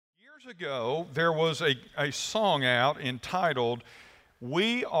Years ago, there was a song out entitled,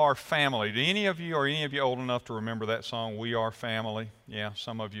 We Are Family. Do any of you, old enough to remember that song, We Are Family? Yeah,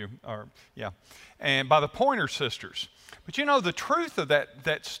 some of you are, yeah. And by the Pointer Sisters. But you know, the truth of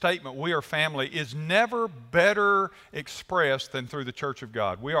that statement, we are family, is never better expressed than through the Church of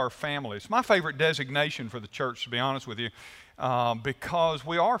God. We are family. It's my favorite designation for the church, to be honest with you, because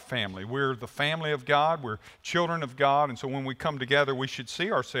we are family. We're the family of God. We're children of God. And so when we come together, we should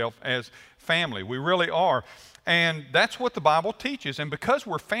see ourselves as family. We really are. And that's what the Bible teaches. And because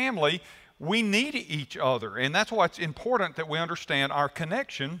we're family, we need each other. And that's why it's important that we understand our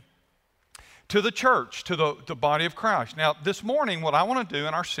connection to the church, to the body of Christ. Now, this morning, what I want to do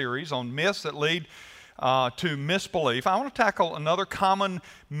in our series on myths that lead to misbelief, I want to tackle another common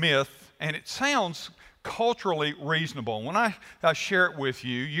myth, and it sounds culturally reasonable. When I share it with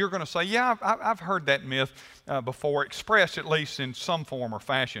you, you're going to say, yeah, I've heard that myth before, expressed at least in some form or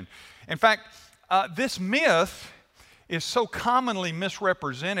fashion. In fact, this myth is so commonly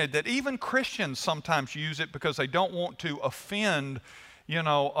misrepresented that even Christians sometimes use it because they don't want to offend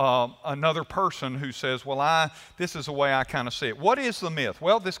another person who says, well, this is the way I kind of see it. What is the myth?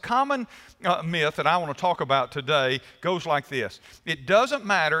 Well, this common myth that I want to talk about today goes like this. It doesn't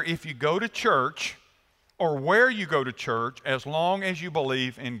matter if you go to church or where you go to church as long as you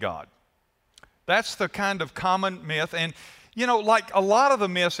believe in God. That's the kind of common myth. And, like a lot of the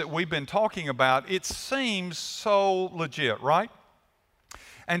myths that we've been talking about, it seems so legit, right?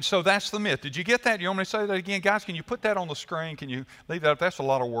 And so that's the myth. Did you get that? You want me to say that again? Guys, can you put that on the screen? Can you leave that up? That's a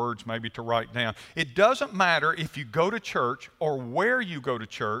lot of words maybe to write down. It doesn't matter if you go to church or where you go to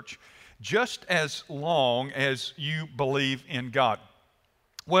church, just as long as you believe in God.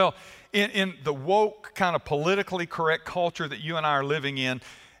 Well, in the woke, kind of politically correct culture that you and I are living in,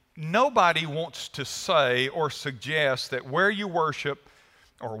 nobody wants to say or suggest that where you worship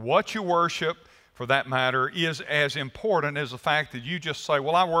or what you worship, for that matter, is as important as the fact that you just say,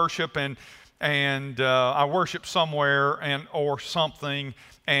 well, I worship and I worship somewhere or something,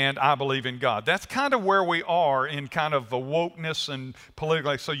 and I believe in God. That's kind of where we are in kind of the wokeness and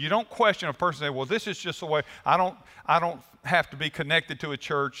politically. So you don't question a person and say, well, this is just the way. I don't have to be connected to a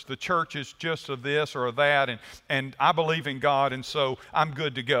church. The church is just of this or of that, and I believe in God, and so I'm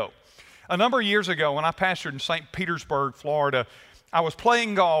good to go. A number of years ago, when I pastored in St. Petersburg, Florida, I was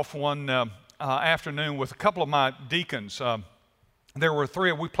playing golf one afternoon with a couple of my deacons. There were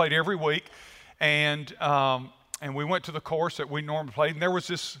three. We played every week, and we went to the course that we normally played. And there was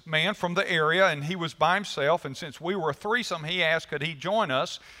this man from the area, and he was by himself. And since we were a threesome, he asked, could he join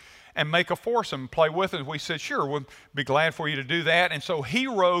us and make a foursome, play with us? We said, sure, we'd be glad for you to do that. And so he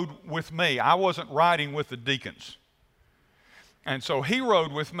rode with me. I wasn't riding with the deacons. And so he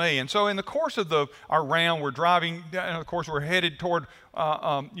rode with me. And so in the course of our round, we're driving, and of course we're headed toward,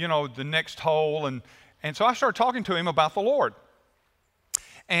 the next hole. And so I started talking to him about the Lord.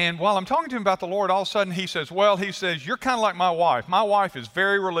 And while I'm talking to him about the Lord, all of a sudden he says, you're kind of like my wife. My wife is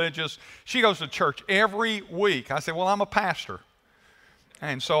very religious. She goes to church every week. I said, well, I'm a pastor.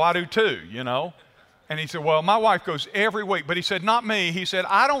 And so I do too, And he said, well, my wife goes every week. But he said, not me. He said,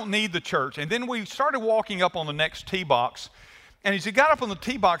 I don't need the church. And then we started walking up on the next tee box. And as he got up on the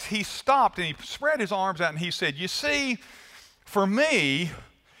tee box, he stopped and he spread his arms out and he said, you see, for me,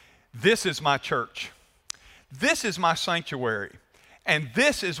 this is my church. This is my sanctuary. And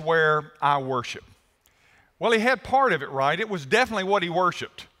this is where I worship. Well, he had part of it right. It was definitely what he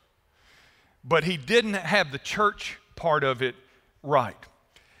worshiped. But he didn't have the church part of it right.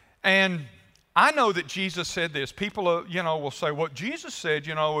 And I know that Jesus said this. People, will say, well, Jesus said,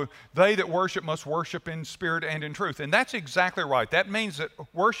 they that worship must worship in spirit and in truth. And that's exactly right. That means that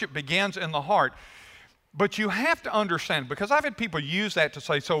worship begins in the heart. But you have to understand, because I've had people use that to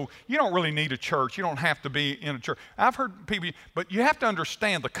say, so you don't really need a church. You don't have to be in a church. I've heard people, but you have to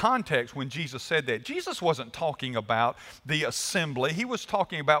understand the context when Jesus said that. Jesus wasn't talking about the assembly. He was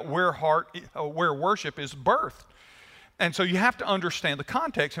talking about where worship is birthed. And so you have to understand the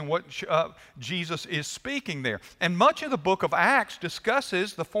context and what Jesus is speaking there. And much of the book of Acts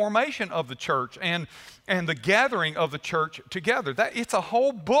discusses the formation of the church and the gathering of the church together. It's a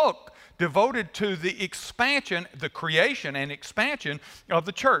whole book devoted to the expansion, the creation and expansion of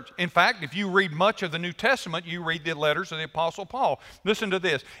the church. In fact, if you read much of the New Testament, you read the letters of the Apostle Paul. Listen to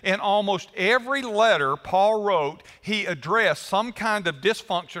this. In almost every letter Paul wrote, he addressed some kind of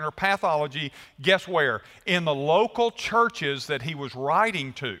dysfunction or pathology, guess where? In the local churches that he was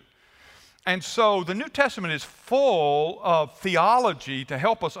writing to. And so the New Testament is full of theology to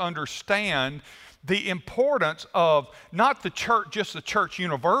help us understand the importance of not the church, just the church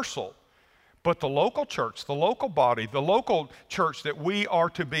universal, but the local church, the local body, the local church that we are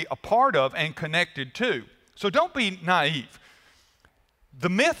to be a part of and connected to. So don't be naive. The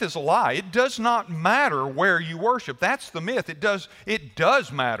myth is a lie. It does not matter where you worship. That's the myth. It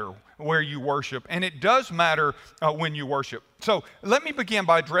does matter where you worship, and it does matter when you worship. So let me begin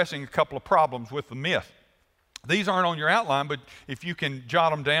by addressing a couple of problems with the myth. These aren't on your outline, but if you can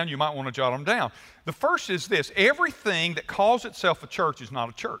jot them down, you might want to jot them down. The first is this: everything that calls itself a church is not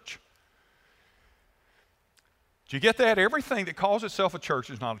a church. Do you get that? Everything that calls itself a church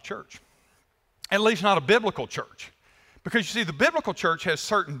is not a church. At least not a biblical church. Because you see, the biblical church has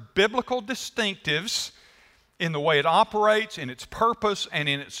certain biblical distinctives in the way it operates, in its purpose, and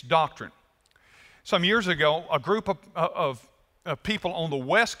in its doctrine. Some years ago, a group of people on the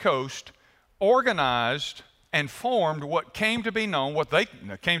West Coast organized and formed what came to be known,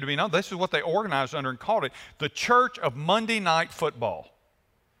 this is what they organized under and called it, the Church of Monday Night Football.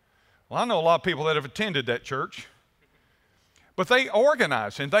 Well, I know a lot of people that have attended that church. But they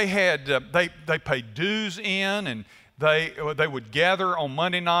organized, and they had they paid dues in, and they would gather on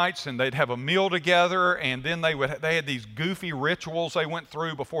Monday nights, and they'd have a meal together, and then they had these goofy rituals they went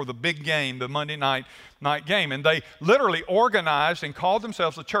through before the big game, the Monday night game, and they literally organized and called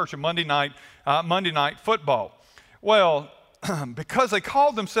themselves the Church of Monday Night Football. Well, because they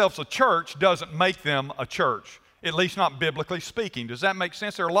called themselves a church doesn't make them a church. At least not biblically speaking. Does that make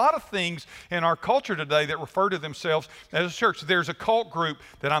sense? There are a lot of things in our culture today that refer to themselves as a church. There's a cult group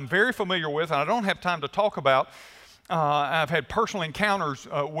that I'm very familiar with, and I don't have time to talk about. I've had personal encounters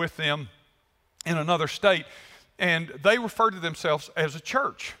with them in another state, and they refer to themselves as a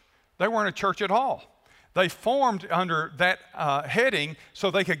church. They weren't a church at all. They formed under that heading so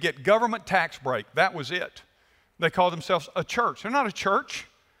they could get government tax break. That was it. They called themselves a church. They're not a church.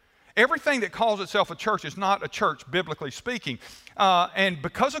 Everything that calls itself a church is not a church, biblically speaking. And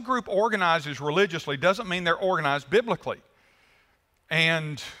because a group organizes religiously doesn't mean they're organized biblically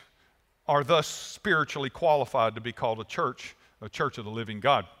and are thus spiritually qualified to be called a church of the living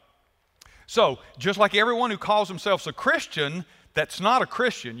God. So, just like everyone who calls themselves a Christian, that's not a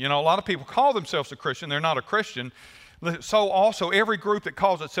Christian. You know, a lot of people call themselves a Christian, they're not a Christian. So also, every group that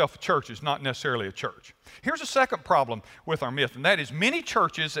calls itself a church is not necessarily a church. Here's a second problem with our myth, and that is many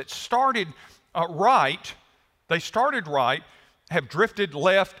churches that started right, have drifted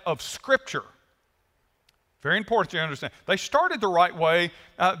left of Scripture. Very important to understand. They started the right way,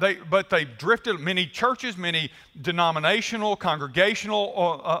 but they drifted. Many churches, many denominational,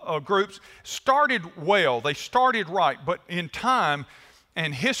 congregational groups started well. They started right, but in time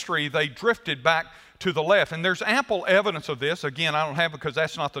and history, they drifted back to the left. And there's ample evidence of this. Again, I don't have, because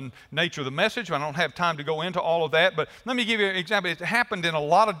that's not the nature of the message. I don't have time to go into all of that. But let me give you an example. It happened in a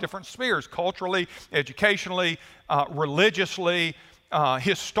lot of different spheres: culturally, educationally, religiously,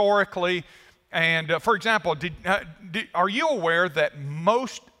 historically. And for example, are you aware that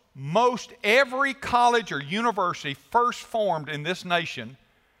most every college or university first formed in this nation,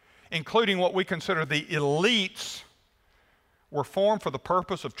 including what we consider the elites, were formed for the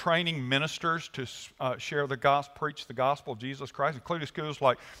purpose of training ministers to share the gospel, preach the gospel of Jesus Christ, including schools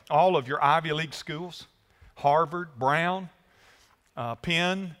like all of your Ivy League schools, Harvard, Brown,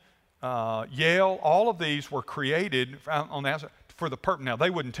 Penn, Yale. All of these were created on the outside for the purpose. Now, they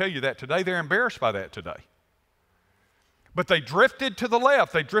wouldn't tell you that today. They're embarrassed by that today. But they drifted to the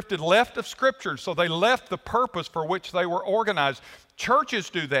left. They drifted left of Scripture, so they left the purpose for which they were organized.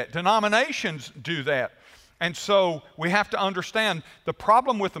 Churches do that. Denominations do that. And so we have to understand the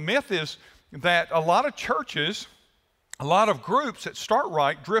problem with the myth is that a lot of churches, a lot of groups that start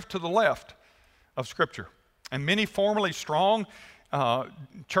right drift to the left of Scripture. And many formerly strong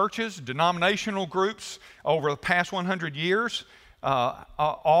churches, denominational groups over the past 100 years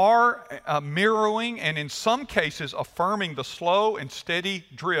are mirroring and in some cases affirming the slow and steady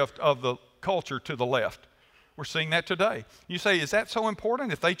drift of the culture to the left. We're seeing that today. You say, is that so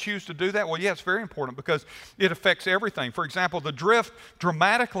important if they choose to do that? Well, yeah, it's very important because it affects everything. For example, the drift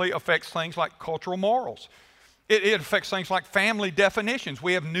dramatically affects things like cultural morals. It affects things like family definitions.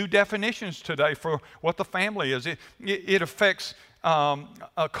 We have new definitions today for what the family is. It affects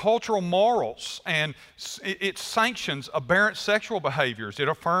cultural morals, and it sanctions aberrant sexual behaviors. It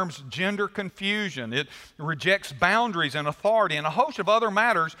affirms gender confusion. It rejects boundaries and authority and a host of other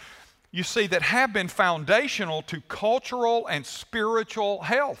matters, you see, that have been foundational to cultural and spiritual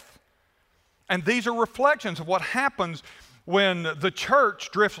health. And these are reflections of what happens when the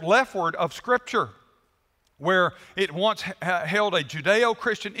church drifts leftward of Scripture, where it once held a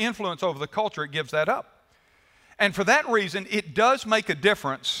Judeo-Christian influence over the culture. It gives that up. And for that reason, it does make a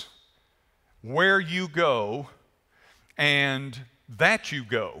difference where you go and that you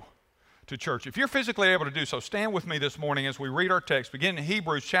go. to church. If you're physically able to do so, stand with me this morning as we read our text. Begin in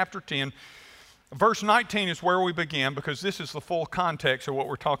Hebrews chapter 10. Verse 19 is where we begin because this is the full context of what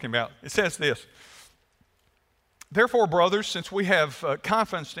we're talking about. It says this: "Therefore, brothers, since we have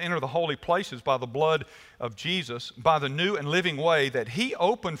confidence to enter the holy places by the blood of Jesus, by the new and living way that He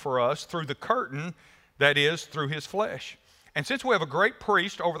opened for us through the curtain, that is, through His flesh. And since we have a great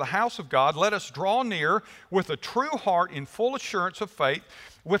priest over the house of God, let us draw near with a true heart in full assurance of faith,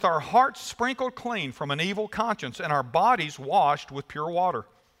 with our hearts sprinkled clean from an evil conscience and our bodies washed with pure water.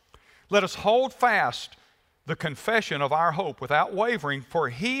 Let us hold fast the confession of our hope without wavering, for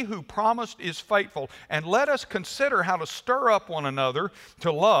He who promised is faithful. And let us consider how to stir up one another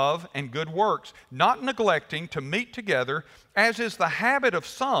to love and good works, not neglecting to meet together, as is the habit of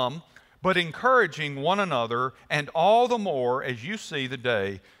some, but encouraging one another, and all the more as you see the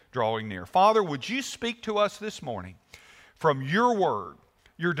day drawing near." Father, would you speak to us this morning from your word,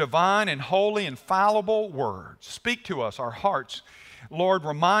 your divine and holy, infallible word. Speak to us, our hearts. Lord,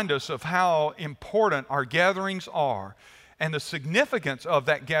 remind us of how important our gatherings are and the significance of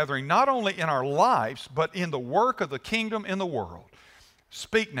that gathering, not only in our lives, but in the work of the kingdom in the world.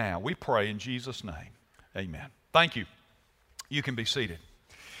 Speak now, we pray in Jesus' name. Amen. Thank you. You can be seated.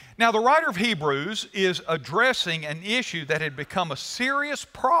 Now, the writer of Hebrews is addressing an issue that had become a serious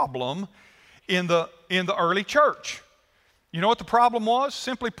problem in the early church. You know what the problem was?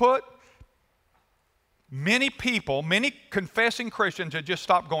 Simply put, many people, many confessing Christians had just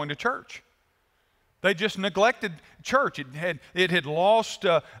stopped going to church. They just neglected church. It had lost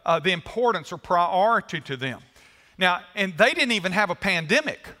the importance or priority to them. Now, and they didn't even have a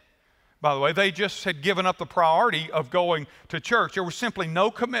pandemic, by the way. They just had given up the priority of going to church. There was simply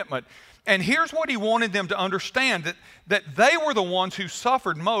no commitment. And here's what he wanted them to understand, that they were the ones who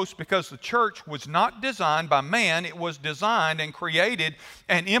suffered most because the church was not designed by man. It was designed and created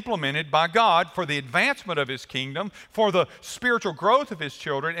and implemented by God for the advancement of His kingdom, for the spiritual growth of His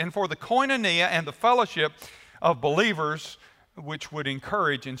children, and for the koinonia and the fellowship of believers, which would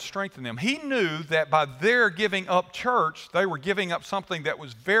encourage and strengthen them. He knew that by their giving up church, they were giving up something that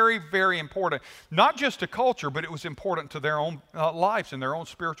was very, very important, not just to culture, but it was important to their own lives and their own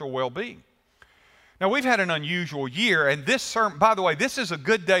spiritual well-being. Now, we've had an unusual year, and this sermon, by the way, this is a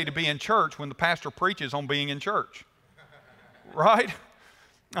good day to be in church when the pastor preaches on being in church, right?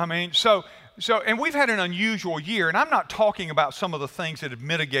 I mean, and we've had an unusual year, and I'm not talking about some of the things that have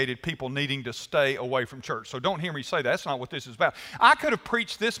mitigated people needing to stay away from church. So don't hear me say that. That's not what this is about. I could have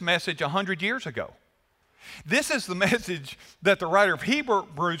preached this message 100 years ago. This is the message that the writer of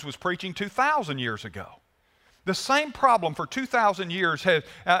Hebrews was preaching 2,000 years ago. The same problem for 2,000 years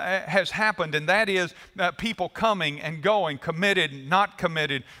has happened, and that is people coming and going, committed, not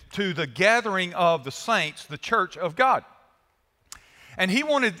committed, to the gathering of the saints, the church of God. And he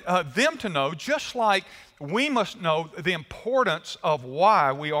wanted them to know, just like we must know, the importance of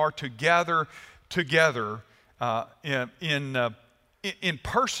why we are to gather together in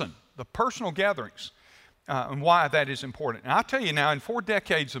person, the personal gatherings, and why that is important. And I'll tell you now, in 4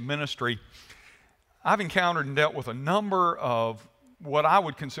 decades of ministry, I've encountered and dealt with a number of what I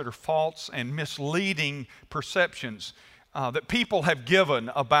would consider false and misleading perceptions that people have given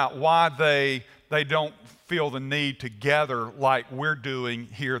about why they don't feel the need to gather like we're doing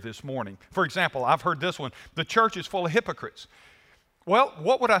here this morning. For example, I've heard this one: the church is full of hypocrites. Well,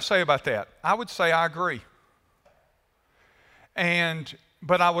 what would I say about that? I would say I agree.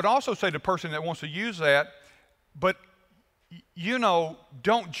 But I would also say to the person that wants to use that, but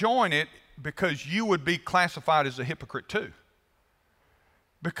don't join it, because you would be classified as a hypocrite too.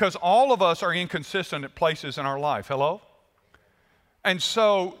 Because all of us are inconsistent at places in our life. Hello? And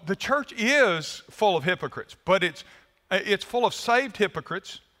so the church is full of hypocrites, but it's full of saved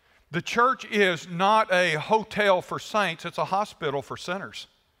hypocrites. The church is not a hotel for saints, it's a hospital for sinners.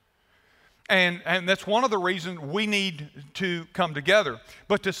 And that's one of the reasons we need to come together.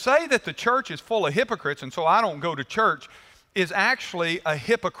 But to say that the church is full of hypocrites and so I don't go to church is actually a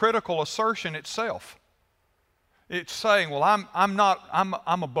hypocritical assertion itself. It's saying, well,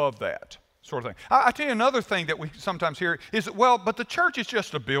 I'm above that sort of thing. I tell you another thing that we sometimes hear is, well, but the church is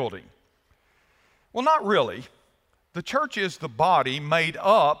just a building. Well, not really. The church is the body made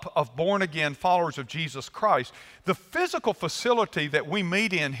up of born-again followers of Jesus Christ. The physical facility that we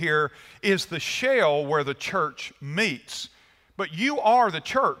meet in here is the shell where the church meets. But you are the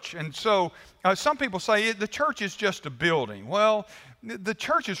church. And so some people say the church is just a building. Well, the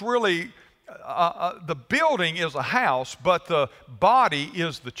church is really, the building is a house, but the body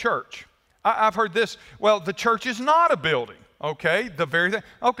is the church. I've heard this: well, the church is not a building. Okay, the very thing.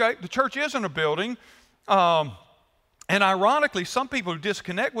 Okay, the church isn't a building. And And ironically, some people who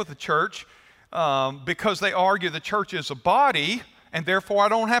disconnect with the church because they argue the church is a body and therefore I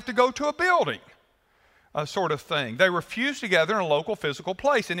don't have to go to a building, sort of thing. They refuse to gather in a local physical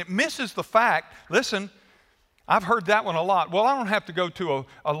place. And it misses the fact, listen, I've heard that one a lot. Well, I don't have to go to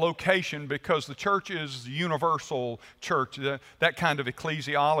a location because the church is universal church, that kind of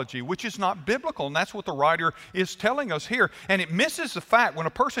ecclesiology, which is not biblical. And that's what the writer is telling us here. And it misses the fact, when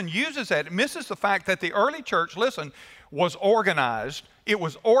a person uses that, it misses the fact that the early church, listen, was organized. It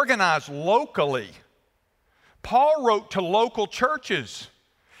was organized locally. Paul wrote to local churches.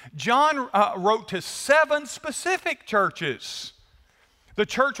 John wrote to 7 specific churches. The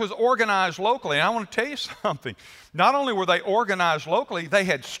church was organized locally. And I want to tell you something. Not only were they organized locally, they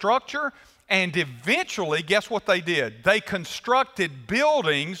had structure, and eventually, guess what they did? They constructed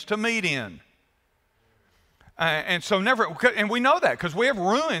buildings to meet in. And we know that because we have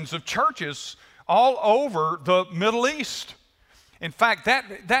ruins of churches all over the Middle East. In fact,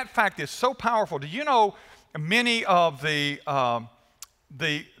 that fact is so powerful. Do you know many of the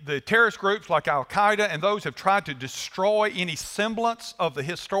terrorist groups like Al-Qaeda and those have tried to destroy any semblance of the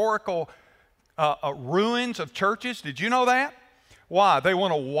historical ruins of churches? Did you know that? Why? They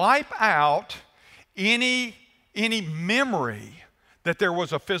want to wipe out any memory that there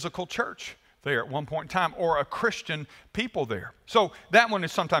was a physical church there at one point in time or a Christian people there. So that one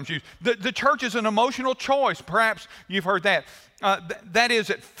is sometimes used. The church is an emotional choice. Perhaps you've heard that. That is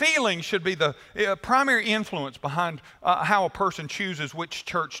that feelings should be the primary influence behind how a person chooses which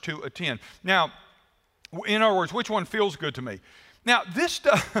church to attend. Now, in other words, which one feels good to me? Now,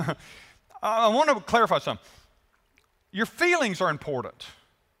 I want to clarify something. Your feelings are important,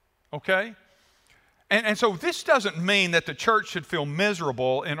 okay? And so this doesn't mean that the church should feel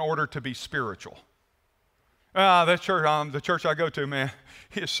miserable in order to be spiritual. The church I go to, man,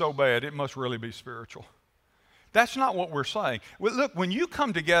 is so bad, it must really be spiritual. That's not what we're saying. Well, look, when you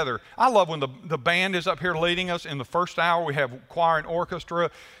come together, I love when the band is up here leading us. In the first hour, we have choir and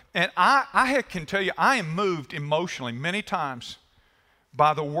orchestra. And I can tell you, I am moved emotionally many times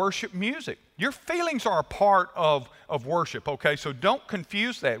by the worship music. Your feelings are a part of worship, okay? So don't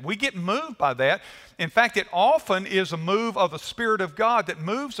confuse that. We get moved by that. In fact, it often is a move of the Spirit of God that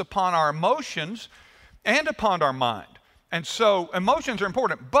moves upon our emotions and upon our mind. And so emotions are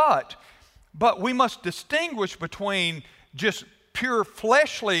important, but we must distinguish between just pure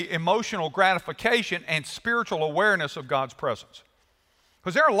fleshly emotional gratification and spiritual awareness of God's presence.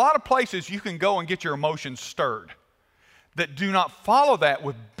 Because there are a lot of places you can go and get your emotions stirred that do not follow that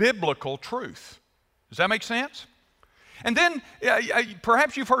with biblical truth. Does that make sense? And then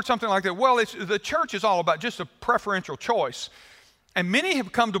perhaps you've heard something like that. Well, the church is all about just a preferential choice. And many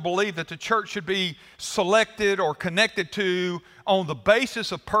have come to believe that the church should be selected or connected to on the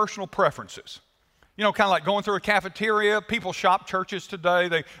basis of personal preferences. You know, kind of like going through a cafeteria. People shop churches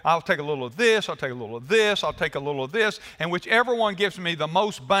today. I'll take a little of this, I'll take a little of this, I'll take a little of this, and whichever one gives me the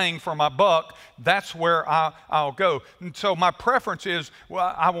most bang for my buck, that's where I'll go. And so my preference is,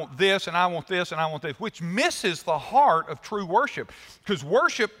 well, I want this, and I want this, and I want this, which misses the heart of true worship. Because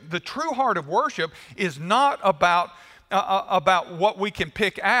worship, the true heart of worship, is not about what we can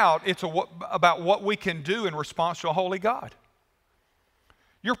pick out. It's about what we can do in response to a holy God.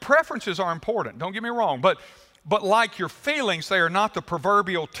 Your preferences are important, don't get me wrong, but like your feelings, they are not the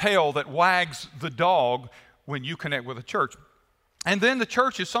proverbial tail that wags the dog when you connect with a church. And then the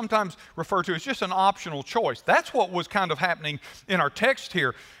church is sometimes referred to as just an optional choice. That's what was kind of happening in our text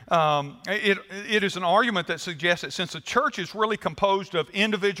here. It is an argument that suggests that since the church is really composed of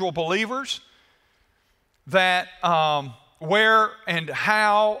individual believers, that where and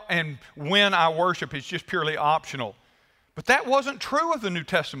how and when I worship is just purely optional. But that wasn't true of the New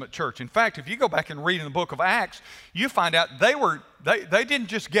Testament church. In fact, if you go back and read in the book of Acts, you find out they didn't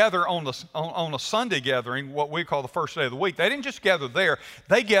just gather on a Sunday gathering, what we call the first day of the week. They didn't just gather there.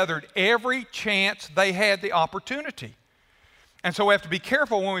 They gathered every chance they had the opportunity. And so we have to be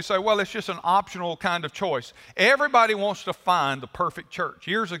careful when we say, well, it's just an optional kind of choice. Everybody wants to find the perfect church.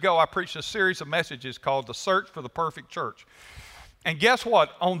 Years ago, I preached a series of messages called The Search for the Perfect Church. And guess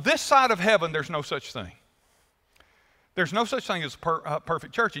what? On this side of heaven, there's no such thing. There's no such thing as a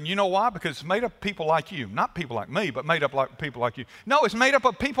perfect church. And you know why? Because it's made up of people like you. Not people like me, but made up of people like you. No, it's made up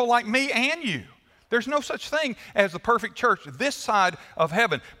of people like me and you. There's no such thing as the perfect church this side of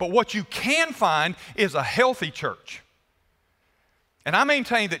heaven. But what you can find is a healthy church. And I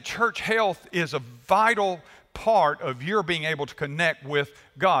maintain that church health is a vital part of your being able to connect with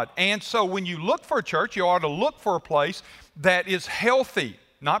God. And so when you look for a church, you ought to look for a place that is healthy.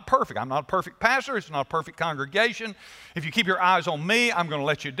 Not perfect. I'm not a perfect pastor. It's not a perfect congregation. If you keep your eyes on me, I'm going to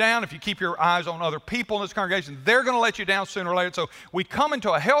let you down. If you keep your eyes on other people in this congregation, they're going to let you down sooner or later. So we come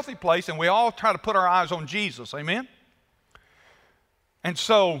into a healthy place and we all try to put our eyes on Jesus. Amen? And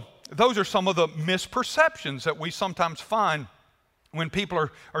so those are some of the misperceptions that we sometimes find when people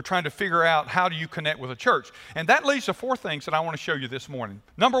are trying to figure out how do you connect with a church. And that leads to 4 things that I want to show you this morning.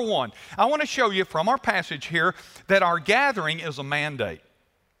 Number 1, I want to show you from our passage here that our gathering is a mandate.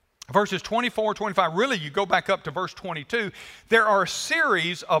 Verses 24, 25, really you go back up to verse 22, there are a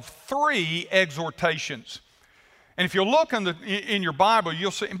series of 3 exhortations. And if you look in your Bible,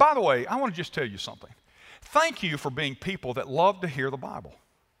 you'll see, and by the way, I want to just tell you something. Thank you for being people that love to hear the Bible.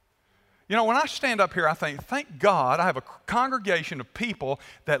 You know, when I stand up here, I think, thank God I have a congregation of people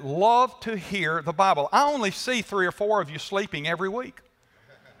that love to hear the Bible. I only see 3 or 4 of you sleeping every week.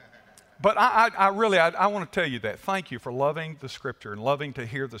 But I really want to tell you that. Thank you for loving the Scripture and loving to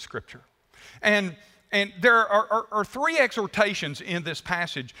hear the Scripture. And there are 3 exhortations in this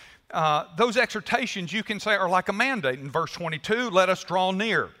passage. Those exhortations, you can say, are like a mandate. In verse 22, let us draw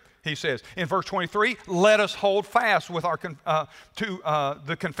near. He says, in verse 23, let us hold fast with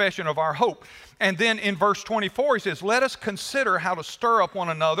the confession of our hope. And then in verse 24, he says, let us consider how to stir up one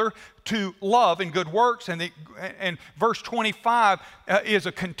another to love and good works. And verse 25 is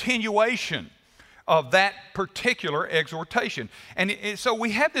a continuation of that particular exhortation. And so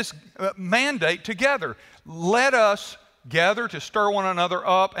we have this mandate together. Let us gather to stir one another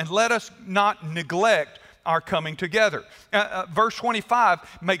up, and let us not neglect our coming together. Verse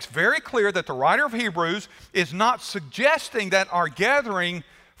 25 makes very clear that the writer of Hebrews is not suggesting that our gathering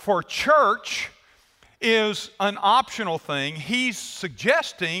for church is an optional thing. He's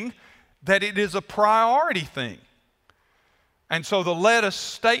suggesting that it is a priority thing. And so the let us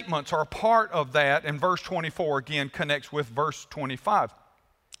statements are a part of that, and verse 24 again connects with verse 25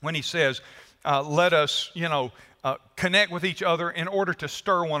 when he says, let us, connect with each other in order to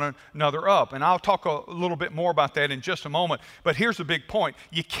stir one another up. And I'll talk a little bit more about that in just a moment. But here's the big point.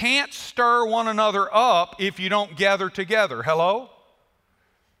 You can't stir one another up if you don't gather together. Hello?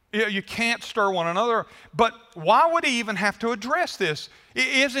 You can't stir one another. But why would he even have to address this?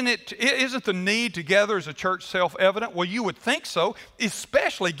 Isn't the need to gather as a church self-evident? Well, you would think so,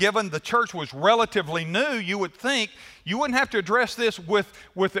 especially given the church was relatively new. You would think you wouldn't have to address this with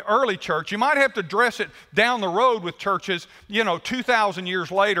the early church. You might have to address it down the road with churches, 2,000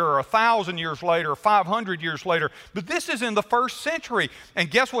 years later or 1,000 years later or 500 years later. But this is in the first century. And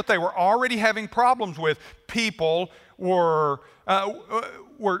guess what they were already having problems with? People were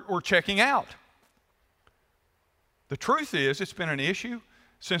checking out. The truth is, it's been an issue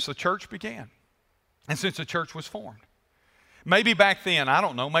since the church began and since the church was formed. Maybe back then, I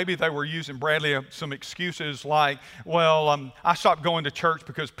don't know, maybe they were using, Bradley, some excuses like, I stopped going to church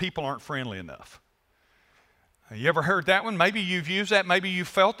because people aren't friendly enough. You ever heard that one? Maybe you've used that, maybe you've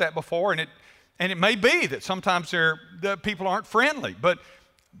felt that before, and it may be that sometimes the people aren't friendly, but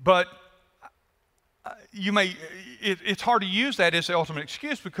it's hard to use that as the ultimate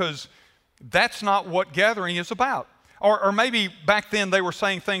excuse because that's not what gathering is about. Or maybe back then they were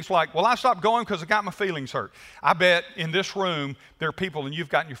saying things like, I stopped going because I got my feelings hurt. I bet in this room there are people, and you've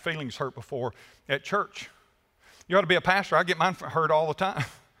gotten your feelings hurt before at church. You ought to be a pastor. I get mine hurt all the time.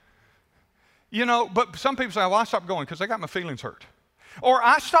 But some people say, I stopped going because I got my feelings hurt. Or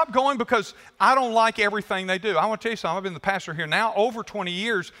I stopped going because I don't like everything they do. I want to tell you something. I've been the pastor here now over 20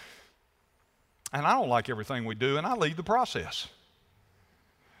 years, and I don't like everything we do, and I lead the process.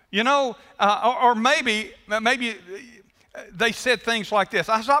 Or maybe they said things like this.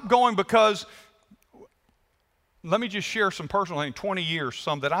 I stopped going because, let me just share some personal thing, 20 years,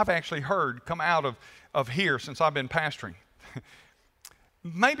 some that I've actually heard come out of here since I've been pastoring.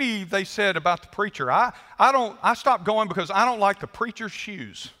 Maybe they said about the preacher, I stopped going because I don't like the preacher's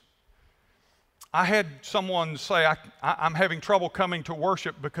shoes. I had someone say, I'm having trouble coming to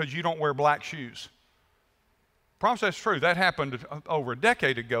worship because you don't wear black shoes. Promise that's true. That happened over a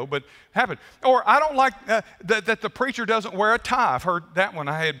decade ago, but happened. Or I don't like that the preacher doesn't wear a tie. I've heard that one.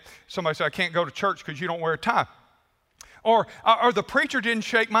 I had somebody say, I can't go to church because you don't wear a tie. Or the preacher didn't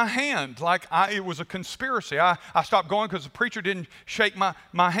shake my hand, like it was a conspiracy. I stopped going because the preacher didn't shake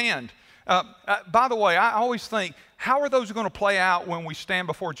my hand. By the way, I always think, how are those going to play out when we stand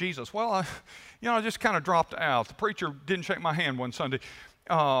before Jesus? Well, I just kind of dropped out. The preacher didn't shake my hand one Sunday.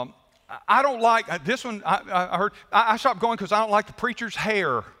 I don't like, this one I heard, I stopped going because I don't like the preacher's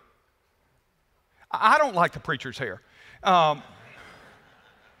hair. I don't like the preacher's hair.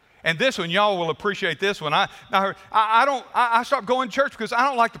 And this one, y'all will appreciate this one. I stopped going to church because I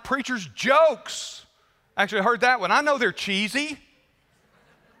don't like the preacher's jokes. Actually, I heard that one. I know they're cheesy.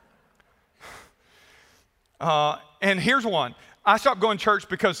 And here's one. I stopped going to church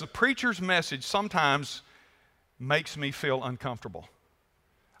because the preacher's message sometimes makes me feel uncomfortable.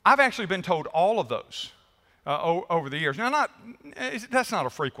 I've actually been told all of those over the years. Now, that's not a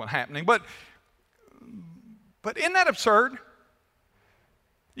frequent happening, but isn't that absurd?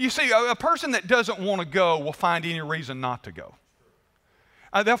 You see, a person that doesn't want to go will find any reason not to go.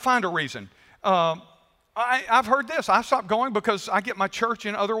 They'll find a reason. I've heard this. I stopped going because I get my church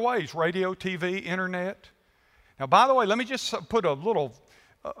in other ways, radio, TV, internet. Now, by the way, let me just put a little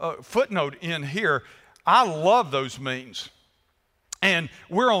footnote in here. I love those means. And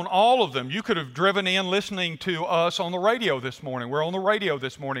we're on all of them. You could have driven in listening to us on the radio this morning. We're on the radio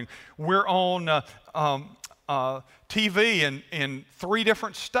this morning. We're on TV in 3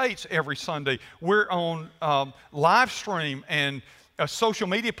 different states every Sunday. We're on live stream and social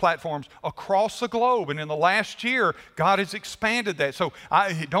media platforms across the globe. And in the last year, God has expanded that. So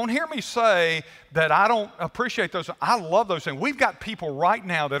don't hear me say that I don't appreciate those. I love those things. We've got people right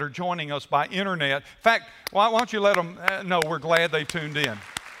now that are joining us by internet. In fact, why don't you let them know we're glad they tuned in.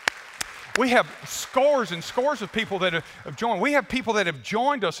 We have scores and scores of people that have joined. We have people that have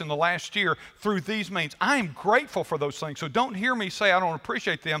joined us in the last year through these means. I am grateful for those things. So don't hear me say I don't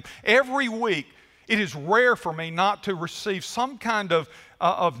appreciate them. Every week, it is rare for me not to receive some kind of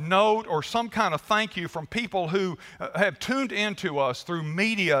note or some kind of thank you from people who have tuned into us through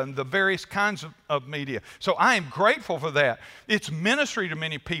media and the various kinds of media. So I am grateful for that. It's ministry to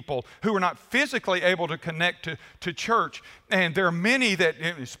many people who are not physically able to connect to church. And there are many that,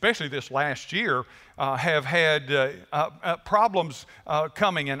 especially this last year, have had problems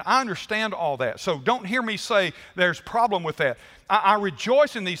coming. And I understand all that. So don't hear me say there's a problem with that. I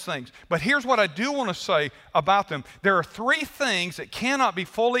rejoice in these things. But here's what I do want to say about them. There are 3 things that cannot be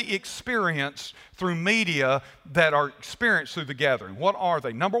fully experienced through media that are experienced through the gathering. What are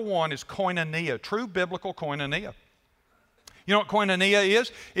they? Number 1 is koinonia, true biblical koinonia. You know what koinonia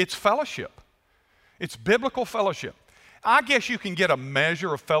is? It's fellowship. It's biblical fellowship. I guess you can get a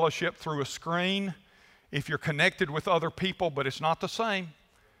measure of fellowship through a screen if you're connected with other people, but it's not the same.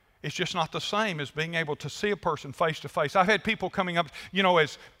 It's just not the same as being able to see a person face to face. I've had people coming up, you know,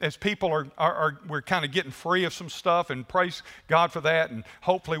 as people we're kind of getting free of some stuff, and praise God for that, and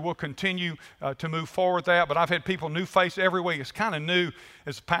hopefully we'll continue to move forward with that. But I've had people, new face every week. It's kind of new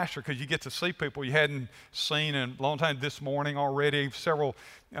as a pastor because you get to see people you hadn't seen in a long time. This morning already, several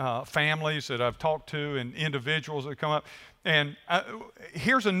families that I've talked to and individuals that come up. And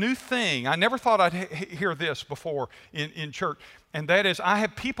here's a new thing. I never thought I'd hear this before in church. And that is, I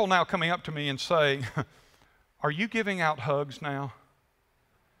have people now coming up to me and saying, are you giving out hugs now?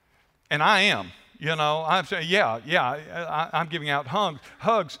 And I am, you know. I'm saying, I'm giving out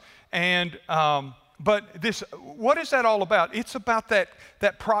hugs. And, but what is that all about? It's about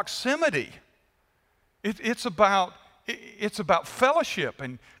that proximity. It's about fellowship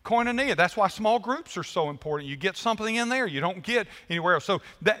and koinonia. That's why small groups are so important. You get something in there you don't get anywhere else. So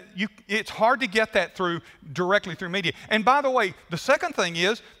it's hard to get that directly through media. And by the way, the second thing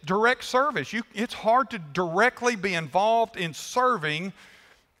is direct service. It's hard to directly be involved in serving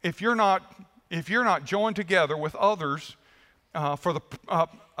if you're not joined together with others for the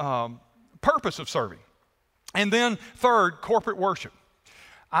purpose of serving. And then third, corporate worship.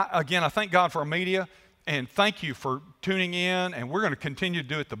 I thank God for our media. And thank you for tuning in, and we're going to continue to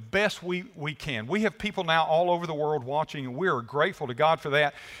do it the best we can. We have people now all over the world watching, and we are grateful to God for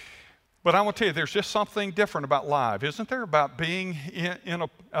that. But I want to tell you, there's just something different about live, isn't there, about being in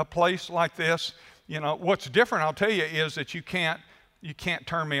a place like this? You know, what's different, I'll tell you, is that you can't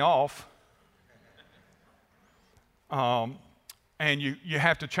turn me off. And you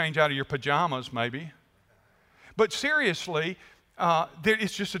have to change out of your pajamas, maybe. But seriously,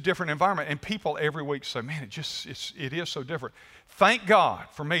 it's just a different environment, and people every week say, man, it is so different. Thank God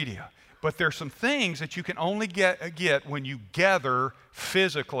for media, but there's some things that you can only get when you gather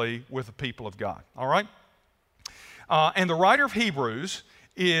physically with the people of God, all right? And the writer of Hebrews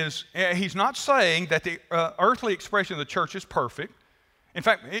he's not saying that the earthly expression of the church is perfect. In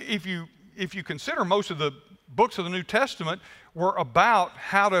fact, if you consider most of the books of the New Testament were about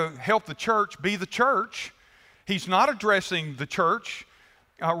how to help the church be the church, he's not addressing the church.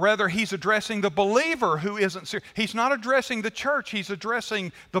 Rather, he's addressing the believer who isn't serious. He's not addressing the church. He's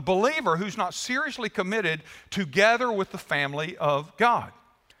addressing the believer who's not seriously committed to gather with the family of God.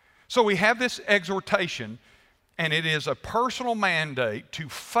 So we have this exhortation, and it is a personal mandate to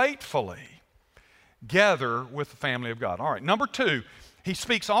faithfully gather with the family of God. All right, number 2, he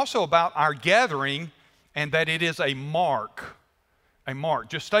speaks also about our gathering and that it is a mark A mark.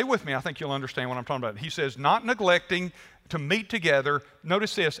 Just stay with me. I think you'll understand what I'm talking about. He says, not neglecting to meet together.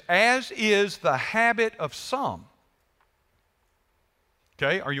 Notice this, as is the habit of some.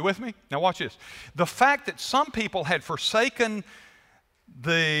 Okay, are you with me? Now watch this. The fact that some people had forsaken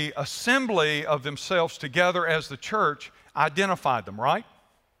the assembly of themselves together as the church identified them, right?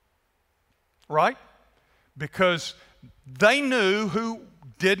 Right? Because they knew who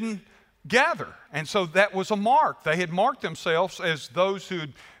didn't gather. And so that was a mark. They had marked themselves as those who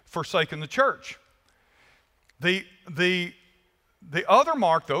had forsaken the church. The other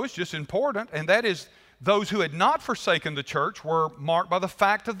mark, though, is just important, and that is those who had not forsaken the church were marked by the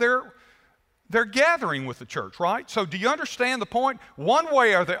fact of their gathering with the church, right? So do you understand the point? One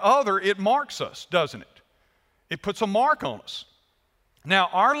way or the other, it marks us, doesn't it? It puts a mark on us. Now,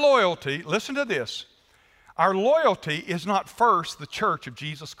 our loyalty, listen to this, our loyalty is not first the church of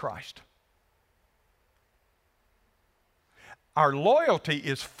Jesus Christ. Our loyalty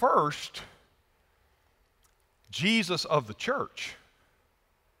is first Jesus of the church.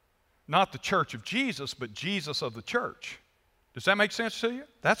 Not the church of Jesus, but Jesus of the church. Does that make sense to you?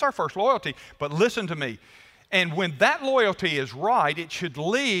 That's our first loyalty. But listen to me. And when that loyalty is right, it should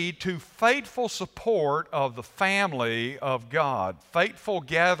lead to faithful support of the family of God, faithful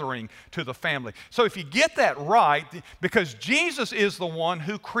gathering to the family. So if you get that right, because Jesus is the one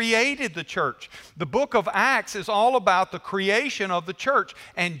who created the church. The book of Acts is all about the creation of the church,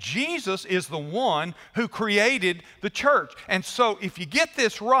 and Jesus is the one who created the church. And so if you get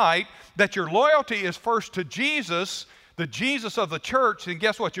this right, that your loyalty is first to Jesus, the Jesus of the church, then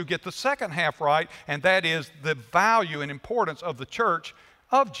guess what? You'll get the second half right, and that is the value and importance of the church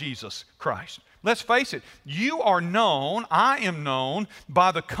of Jesus Christ. Let's face it, you are known, I am known,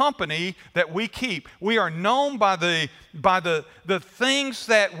 by the company that we keep. We are known by the things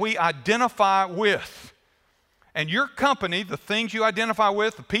that we identify with. And your company, the things you identify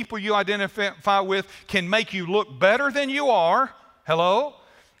with, the people you identify with, can make you look better than you are, hello,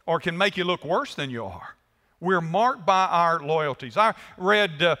 or can make you look worse than you are. We're marked by our loyalties. I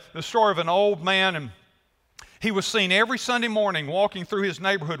read the story of an old man, and he was seen every Sunday morning walking through his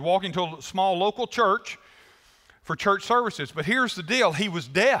neighborhood, walking to a small local church for church services. But here's the deal, he was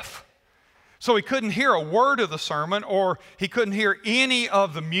deaf. So he couldn't hear a word of the sermon, or he couldn't hear any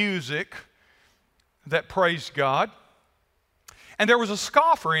of the music that praised God. And there was a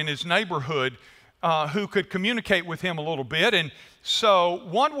scoffer in his neighborhood who could communicate with him a little bit. And so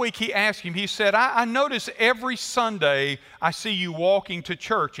one week he asked him, he said, I notice every Sunday I see you walking to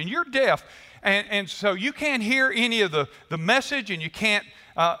church, and you're deaf, and so you can't hear any of the message, and you can't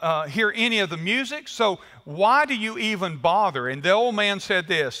hear any of the music, so why do you even bother? And the old man said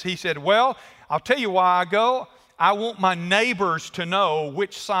this, he said, well, I'll tell you why I go. I want my neighbors to know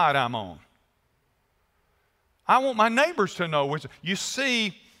which side I'm on. I want my neighbors to know which. You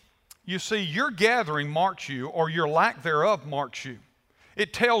see, your gathering marks you, or your lack thereof marks you.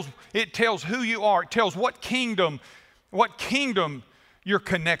 It tells who you are. It tells what kingdom you're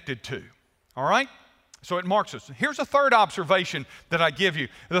connected to. All right? So it marks us. Here's a third observation that I give you.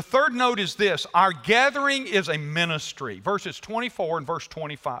 The third note is this: our gathering is a ministry. Verses 24 and verse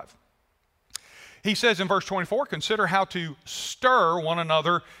 25. He says in verse 24, consider how to stir one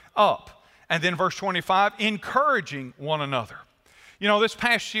another up. And then verse 25, encouraging one another. You know, this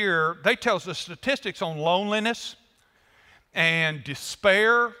past year, they tell us the statistics on loneliness and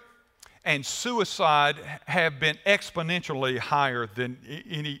despair and suicide have been exponentially higher than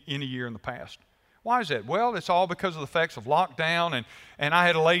any year in the past. Why is that? Well, it's all because of the effects of lockdown. And I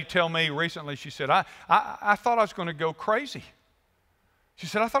had a lady tell me recently, she said, I thought I was going to go crazy. She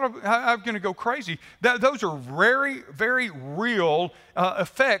said, I thought I was going to go crazy. Those are very, very real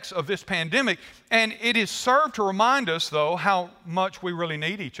effects of this pandemic. And it has served to remind us, though, how much we really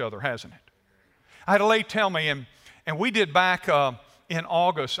need each other, hasn't it? I had a lady tell me, and we did back in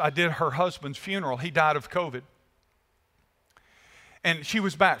August, I did her husband's funeral. He died of COVID. And she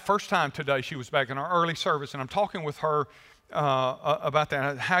was back. First time today she was back in our early service. And I'm talking with her about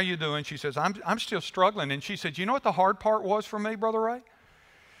that. How you doing? She says, I'm still struggling. And she said, you know what the hard part was for me, Brother Ray?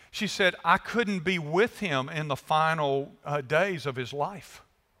 She said, I couldn't be with him in the final days of his life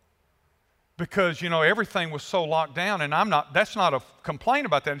because, you know, everything was so locked down, and that's not a complaint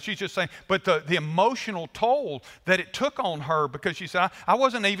about that. And she's just saying, but the emotional toll that it took on her, because she said, I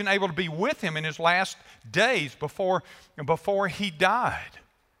wasn't even able to be with him in his last days before he died.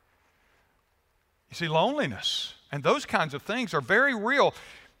 You see, loneliness and those kinds of things are very real.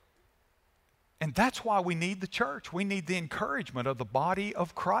 And that's why we need the church. We need the encouragement of the body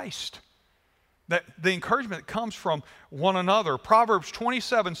of Christ. That the encouragement that comes from one another. Proverbs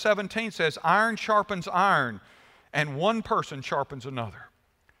 27:17 says, iron sharpens iron, and one person sharpens another.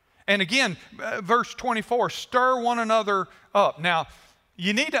 And again, verse 24, stir one another up. Now,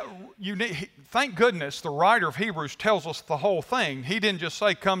 thank goodness the writer of Hebrews tells us the whole thing. He didn't just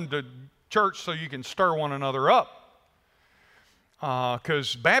say come to church so you can stir one another up.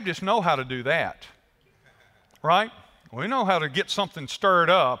 Because Baptists know how to do that, right? We know how to get something stirred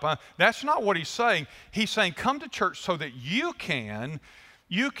up. That's not what he's saying. He's saying come to church so that you can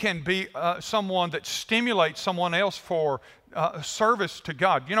be someone that stimulates someone else for service to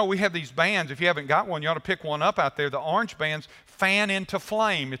God. You know, we have these bands. If you haven't got one, you ought to pick one up out there. The orange bands, Fan into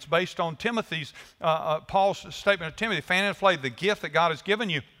Flame. It's based on Paul's statement of Timothy, fan into flame, the gift that God has given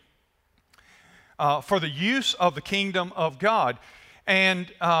you for the use of the kingdom of God. And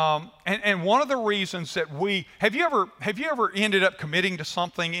one of the reasons that have you ever ended up committing to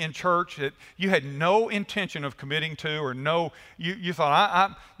something in church that you had no intention of committing to, or you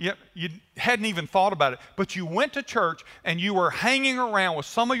thought you hadn't even thought about it, but you went to church and you were hanging around with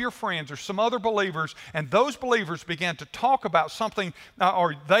some of your friends or some other believers, and those believers began to talk about something,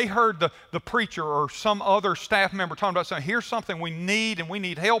 or they heard the preacher or some other staff member talking about something. Here's something we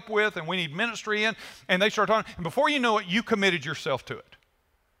need help with, and we need ministry in, and they started talking, and before you know it, you committed yourself to it.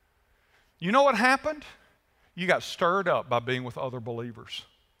 You know what happened? You got stirred up by being with other believers.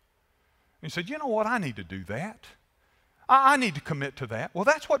 And you said, you know what, I need to do that. I need to commit to that. Well,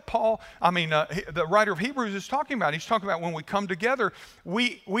 that's what the writer of Hebrews is talking about. He's talking about when we come together,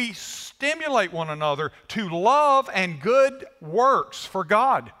 we stimulate one another to love and good works for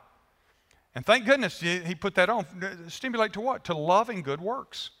God. And thank goodness he put that on. Stimulate to what? To love and good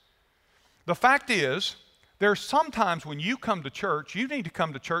works. The fact is, there's sometimes when you come to church, you need to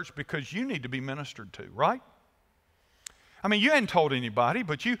come to church because you need to be ministered to, right? I mean, you hadn't told anybody,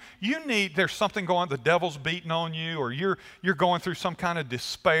 but there's something going on, the devil's beating on you, or you're going through some kind of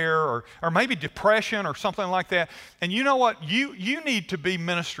despair, or maybe depression or something like that. And you know what? You need to be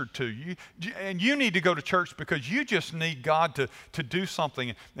ministered to. And you need to go to church because you just need God to do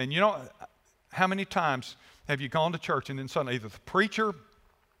something. And you know, how many times have you gone to church and then suddenly either the preacher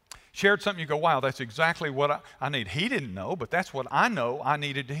shared something, you go, wow, that's exactly what I need. He didn't know, but that's what I know I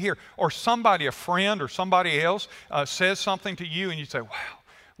needed to hear. Or somebody, a friend or somebody else says something to you and you say, wow,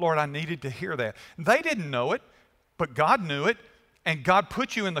 Lord, I needed to hear that. They didn't know it, but God knew it, and God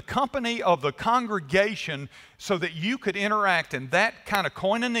put you in the company of the congregation so that you could interact, and that kind of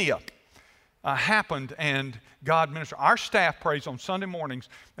koinonia happened, and God ministered. Our staff prays on Sunday mornings.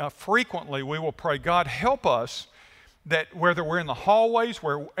 Frequently we will pray, God, help us that whether we're in the hallways,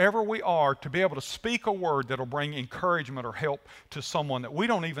 wherever we are, to be able to speak a word that'll bring encouragement or help to someone that we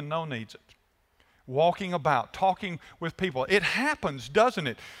don't even know needs it. Walking about, talking with people. It happens, doesn't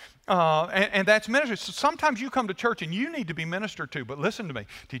it? And that's ministry. So sometimes you come to church and you need to be ministered to, but listen to me.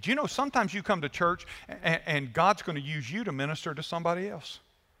 Did you know sometimes you come to church and God's going to use you to minister to somebody else?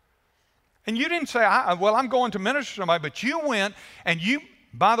 And you didn't say, well, I'm going to minister to somebody, but you went and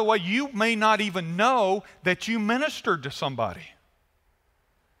by the way, you may not even know that you ministered to somebody.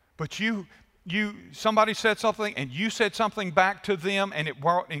 But somebody said something and you said something back to them and it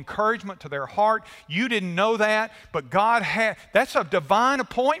brought encouragement to their heart. You didn't know that, but God had. That's a divine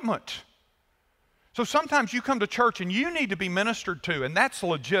appointment. So sometimes you come to church and you need to be ministered to, and that's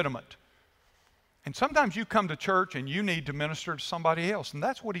legitimate. And sometimes you come to church and you need to minister to somebody else. And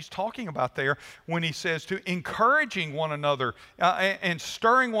that's what he's talking about there when he says to encouraging one another and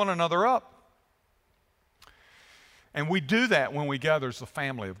stirring one another up. And we do that when we gather as the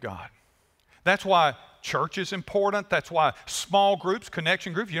family of God. That's why church is important. That's why small groups,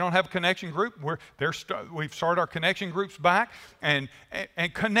 connection groups. You don't have a connection group, we've started our connection groups back and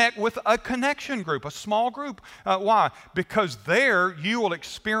connect with a connection group, a small group. Why? Because there you will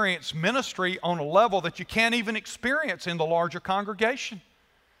experience ministry on a level that you can't even experience in the larger congregation.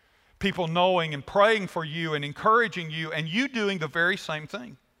 People knowing and praying for you and encouraging you, and you doing the very same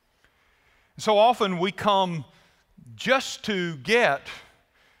thing. So often we come just to get.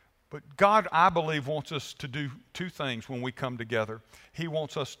 But God, I believe, wants us to do two things when we come together. He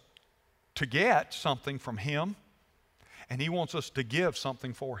wants us to get something from Him, and He wants us to give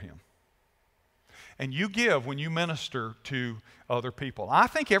something for Him. And you give when you minister to other people. I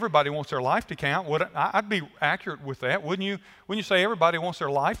think everybody wants their life to count. I'd be accurate with that, wouldn't you? Wouldn't you say everybody wants their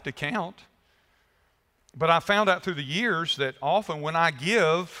life to count? But I found out through the years that often when I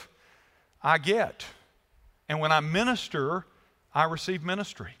give, I get. And when I minister, I receive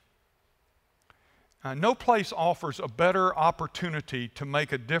ministry. No place offers a better opportunity to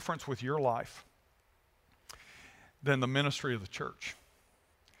make a difference with your life than the ministry of the church.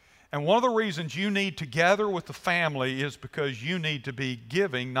 And one of the reasons you need to gather with the family is because you need to be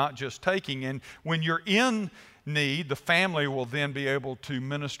giving, not just taking. And when you're in need, the family will then be able to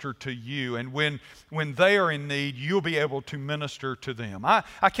minister to you. And when they are in need, you'll be able to minister to them.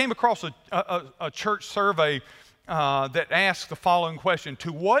 I came across a church survey that asks the following question: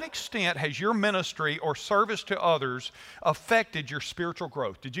 to what extent has your ministry or service to others affected your spiritual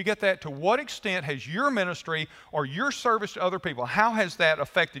growth? Did you get that? To what extent has your ministry or your service to other people, how has that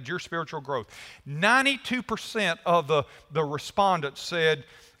affected your spiritual growth? 92% of the respondents said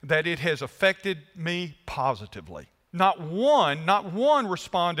that it has affected me positively. Not one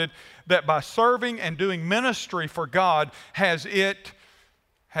responded that by serving and doing ministry for God has it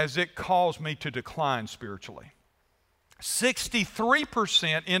caused me to decline spiritually.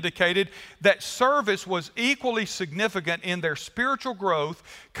 63% indicated that service was equally significant in their spiritual growth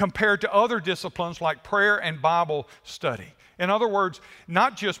compared to other disciplines like prayer and Bible study. In other words,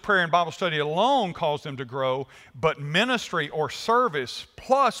 not just prayer and Bible study alone caused them to grow, but ministry or service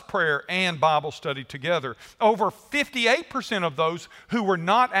plus prayer and Bible study together. Over 58% of those who were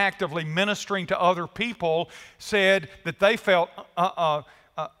not actively ministering to other people said that they felt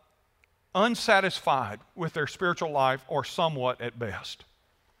unsatisfied with their spiritual life, or somewhat at best.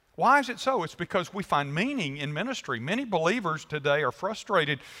 Why is it so? It's because we find meaning in ministry. Many believers today are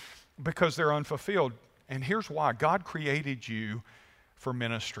frustrated because they're unfulfilled. And here's why. God created you for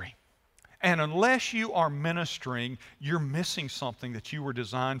ministry. And unless you are ministering, you're missing something that you were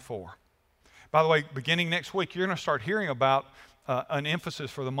designed for. By the way, beginning next week, you're going to start hearing about an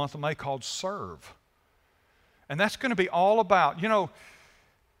emphasis for the month of May called Serve. And that's going to be all about,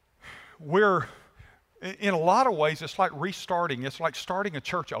 we're, in a lot of ways, it's like restarting. It's like starting a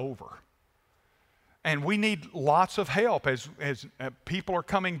church over. And we need lots of help as people are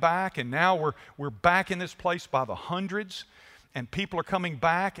coming back, and now we're back in this place by the hundreds, and people are coming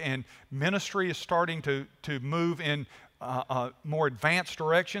back, and ministry is starting to move in more advanced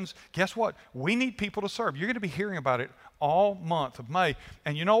directions. Guess what? We need people to serve. You're going to be hearing about it all month of May.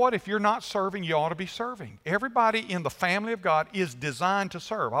 And you know what? If you're not serving, you ought to be serving. Everybody in the family of God is designed to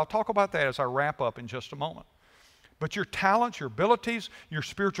serve. I'll talk about that as I wrap up in just a moment. But your talents, your abilities, your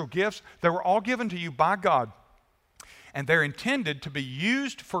spiritual gifts, they were all given to you by God. And they're intended to be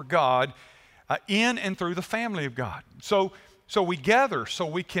used for God in and through the family of God. So we gather so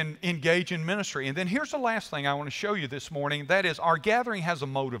we can engage in ministry. And then here's the last thing I want to show you this morning. That is, our gathering has a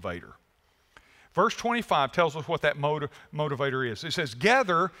motivator. Verse 25 tells us what that motivator is. It says,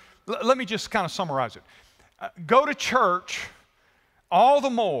 gather, let me just kind of summarize it. Go to church all the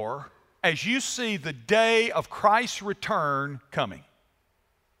more as you see the day of Christ's return coming.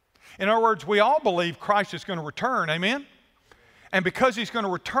 In other words, we all believe Christ is going to return, amen? And because He's going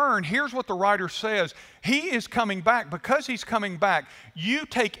to return, here's what the writer says. He is coming back. Because He's coming back, you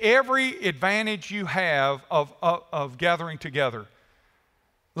take every advantage you have of gathering together.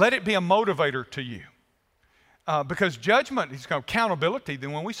 Let it be a motivator to you. Because judgment is accountability.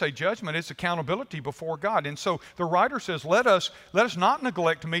 Then when we say judgment, it's accountability before God. And so the writer says, let us not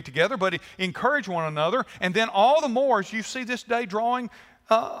neglect to meet together, but encourage one another. And then all the more as you see this day drawing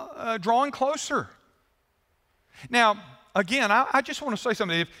closer. Now, again, I just want to say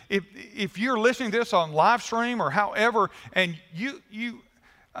something. If you're listening to this on live stream or however, and you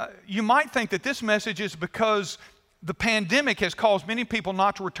might think that this message is because the pandemic has caused many people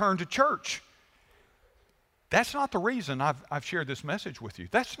not to return to church. That's not the reason I've shared this message with you.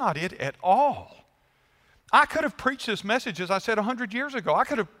 That's not it at all. I could have preached this message, as I said, 100 years ago. I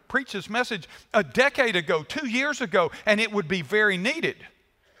could have preached this message a decade ago, 2 years ago, and it would be very needed.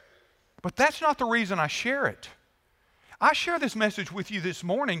 But that's not the reason I share it. I share this message with you this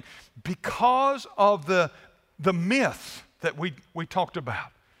morning because of the myth that we talked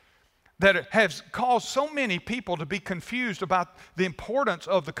about, that has caused so many people to be confused about the importance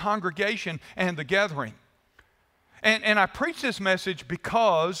of the congregation and the gathering. And I preach this message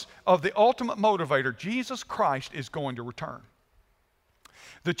because of the ultimate motivator. Jesus Christ is going to return.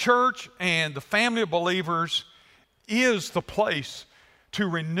 The church and the family of believers is the place to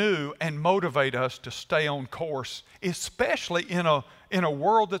renew and motivate us to stay on course, especially in a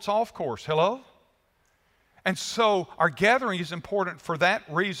world that's off course. Hello? And so our gathering is important for that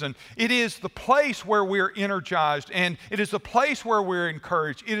reason. It is the place where we're energized, and it is the place where we're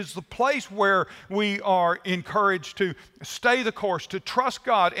encouraged. It is the place where we are encouraged to stay the course, to trust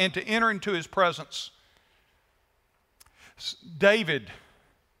God, and to enter into His presence. David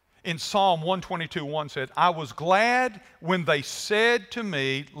in Psalm 122:1 said, I was glad when they said to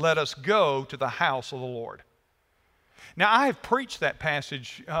me, let us go to the house of the Lord. Now, I have preached that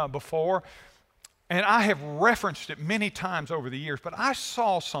passage before, and I have referenced it many times over the years, but I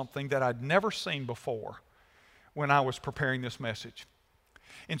saw something that I'd never seen before when I was preparing this message.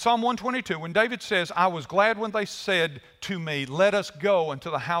 In Psalm 122, when David says, I was glad when they said to me, let us go into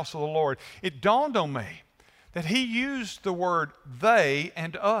the house of the Lord, it dawned on me that he used the word they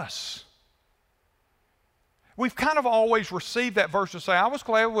and us. We've kind of always received that verse to say, I was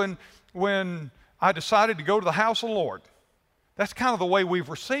glad when I decided to go to the house of the Lord. That's kind of the way we've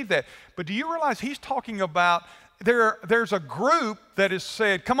received that. But do you realize he's talking about there's a group that has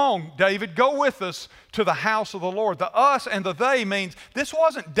said, come on, David, go with us to the house of the Lord. The us and the they means this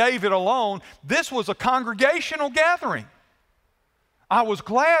wasn't David alone. This was a congregational gathering. I was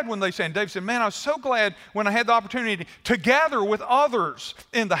glad when they said, and David said, man, I was so glad when I had the opportunity to gather with others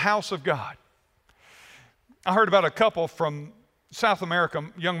in the house of God. I heard about a couple from South America,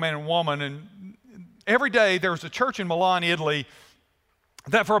 young man and woman, and every day there was a church in Milan, Italy,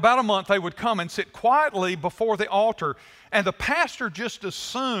 that for about a month they would come and sit quietly before the altar, and the pastor just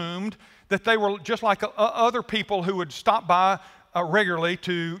assumed that they were just like other people who would stop by regularly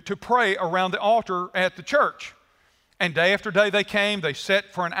to pray around the altar at the church. And day after day they came, they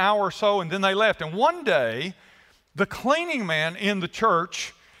sat for an hour or so, and then they left. And one day, the cleaning man in the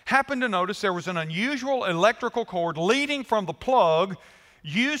church happened to notice there was an unusual electrical cord leading from the plug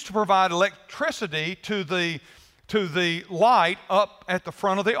used to provide electricity to the light up at the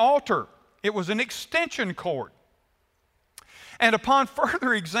front of the altar. It was an extension cord. And upon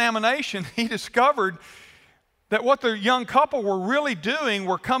further examination, he discovered that what the young couple were really doing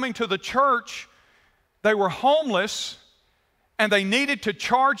were coming to the church. They were homeless, and they needed to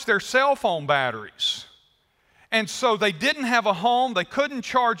charge their cell phone batteries. And so they didn't have a home, they couldn't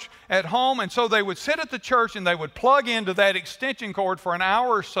charge at home, and so they would sit at the church and they would plug into that extension cord for an hour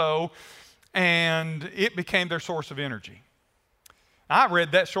or so, and it became their source of energy. I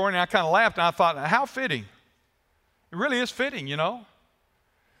read that story and I kind of laughed, and I thought, how fitting. It really is fitting, you know.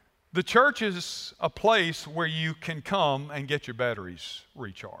 The church is a place where you can come and get your batteries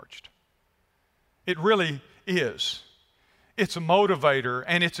recharged. It really is. It's a motivator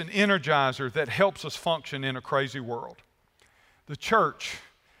and it's an energizer that helps us function in a crazy world. The church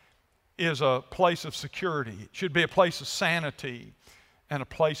is a place of security. It should be a place of sanity and a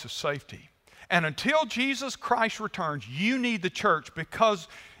place of safety. And until Jesus Christ returns, you need the church because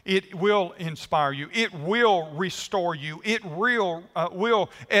it will inspire you. It will restore you. It will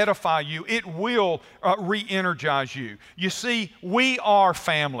edify you. It will re-energize you. You see, we are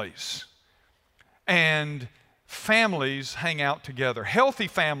families. And families hang out together. Healthy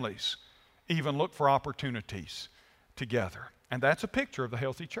families even look for opportunities together. And that's a picture of the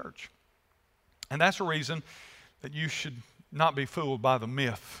healthy church. And that's a reason that you should not be fooled by the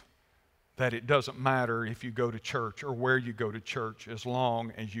myth that it doesn't matter if you go to church or where you go to church as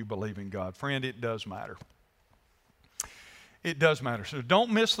long as you believe in God. Friend, it does matter. It does matter. So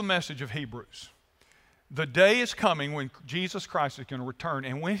don't miss the message of Hebrews. The day is coming when Jesus Christ is going to return.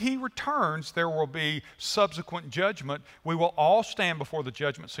 And when he returns, there will be subsequent judgment. We will all stand before the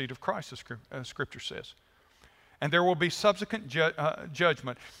judgment seat of Christ, as Scripture says. And there will be subsequent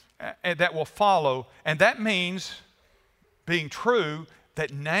judgment that will follow. And that means, being true,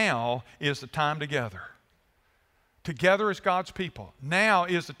 that now is the time together. Together as God's people. Now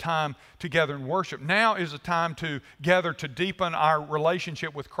is the time to gather and worship. Now is the time to gather to deepen our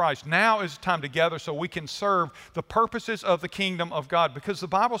relationship with Christ. Now is the time to gather so we can serve the purposes of the kingdom of God. Because the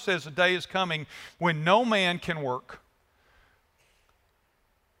Bible says the day is coming when no man can work.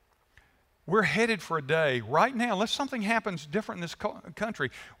 We're headed for a day right now, unless something happens different in this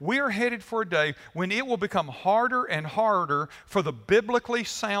country, we are headed for a day when it will become harder and harder for the biblically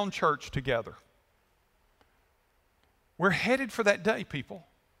sound church to gather. We're headed for that day, people.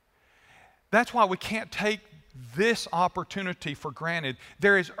 That's why we can't take this opportunity for granted.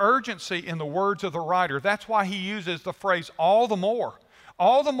 There is urgency in the words of the writer. That's why he uses the phrase, all the more.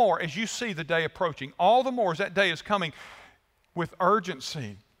 All the more as you see the day approaching. All the more as that day is coming with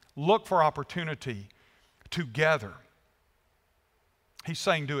urgency. Look for opportunity to gather. He's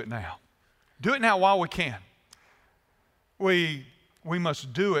saying do it now. Do it now while we can. We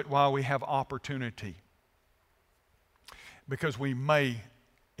must do it while we have opportunity. Because we may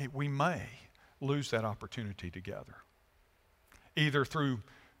lose that opportunity together. Either through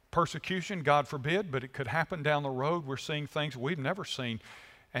persecution, God forbid, but it could happen down the road. We're seeing things we've never seen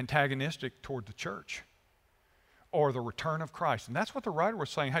antagonistic toward the church. Or the return of Christ. And that's what the writer was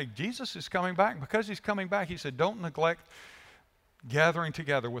saying. Hey, Jesus is coming back. Because he's coming back, he said, don't neglect gathering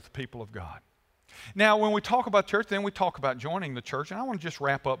together with the people of God. Now, when we talk about church, then we talk about joining the church. And I want to just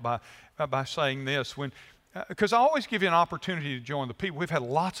wrap up by saying this. Because I always give you an opportunity to join the people. We've had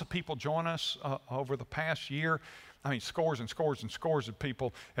lots of people join us over the past year. I mean, scores and scores and scores of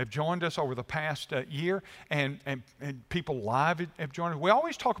people have joined us over the past year, and people live have joined us. We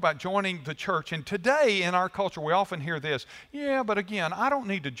always talk about joining the church, and today in our culture, we often hear this, yeah, but again, I don't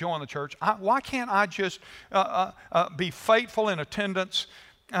need to join the church. Why can't I just be faithful in attendance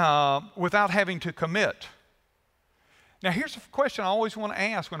without having to commit? Now, here's a question I always want to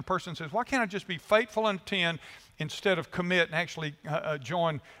ask when a person says, why can't I just be faithful and attend instead of commit and actually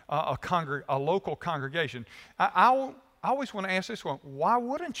join a local congregation? I always want to ask this one, why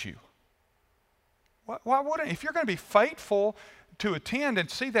wouldn't you? Why wouldn't? If you're going to be faithful to attend and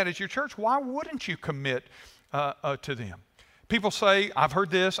see that as your church, why wouldn't you commit to them? People say, I've heard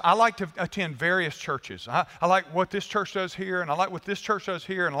this, I like to attend various churches. I like what this church does here, and I like what this church does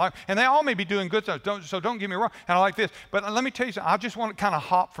here, and they all may be doing good stuff, so don't get me wrong, and I like this. But let me tell you something, I just want to kind of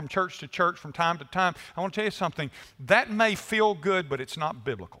hop from church to church from time to time. I want to tell you something, that may feel good, but it's not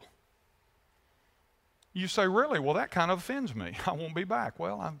biblical. You say, really? Well, that kind of offends me. I won't be back.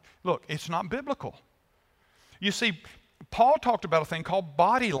 Well, look, it's not biblical. You see, Paul talked about a thing called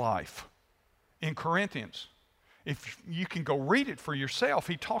body life in Corinthians. If you can go read it for yourself,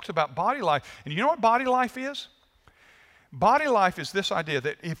 he talks about body life. And you know what body life is? Body life is this idea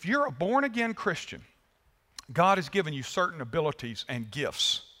that if you're a born-again Christian, God has given you certain abilities and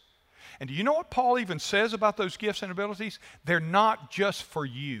gifts. And do you know what Paul even says about those gifts and abilities? They're not just for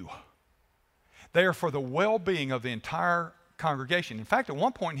you. They are for the well-being of the entire congregation. In fact, at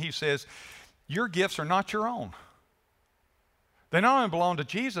one point he says, your gifts are not your own. They not only belong to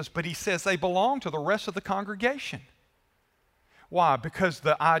Jesus, but he says they belong to the rest of the congregation. Why? Because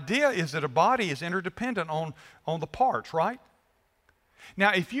the idea is that a body is interdependent on the parts, right?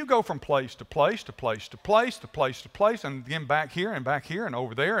 Now, if you go from place to place to place to place to place to place, and again back here and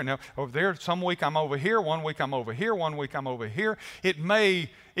over there and over there, some week I'm over here, one week I'm over here, one week I'm over here, it may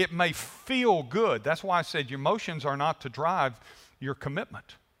feel good. That's why I said your emotions are not to drive your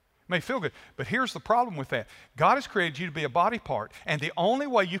commitment. May feel good, but here's the problem with that. God has created you to be a body part, and the only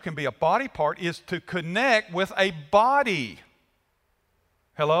way you can be a body part is to connect with a body.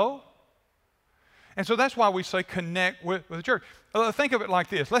 Hello? And so that's why we say connect with the church. Think of it like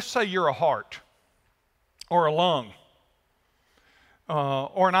this. Let's say you're a heart, or a lung,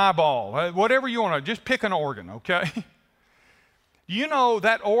 or an eyeball, whatever you want to, just pick an organ, okay? You know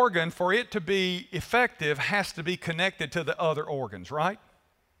that organ, for it to be effective, has to be connected to the other organs, right?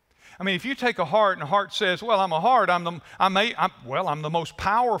 I mean, if you take a heart and the heart says, well, I'm a heart, I'm the most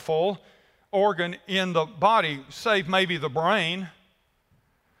powerful organ in the body, save maybe the brain.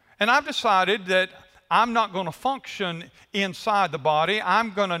 And I've decided that I'm not going to function inside the body.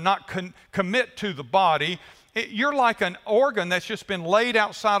 I'm going to not commit to the body. You're like an organ that's just been laid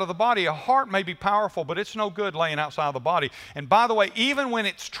outside of the body. A heart may be powerful, but it's no good laying outside of the body. And by the way, even when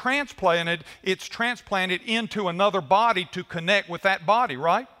it's transplanted into another body to connect with that body,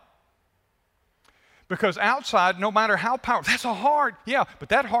 right? Because outside, no matter how powerful, that's a heart. Yeah, but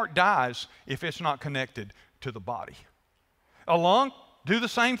that heart dies if it's not connected to the body. A lung, do the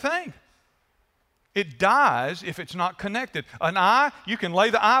same thing. It dies if it's not connected. An eye, you can lay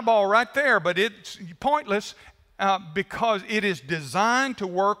the eyeball right there, but it's pointless because it is designed to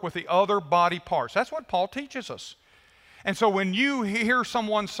work with the other body parts. That's what Paul teaches us. And so when you hear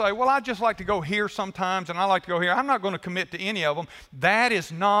someone say, well, I just like to go here sometimes and I like to go here, I'm not going to commit to any of them, that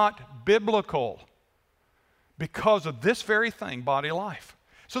is not biblical. Because of this very thing, body life.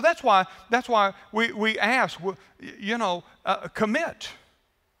 So that's why we ask, commit.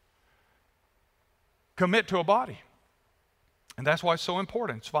 Commit to a body. And that's why it's so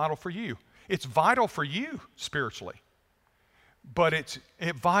important. It's vital for you. It's vital for you spiritually. But it's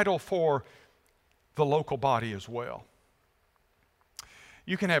vital for the local body as well.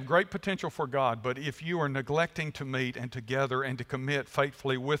 You can have great potential for God, but if you are neglecting to meet and together and to commit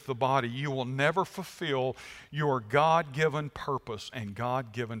faithfully with the body, you will never fulfill your God-given purpose and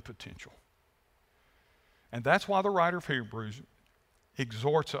God-given potential. And that's why the writer of Hebrews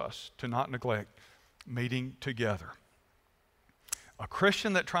exhorts us to not neglect meeting together. A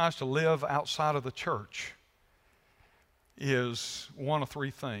Christian that tries to live outside of the church is one of three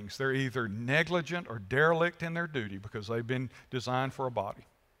things. They're either negligent or derelict in their duty because they've been designed for a body,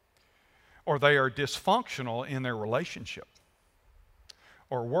 or they are dysfunctional in their relationship,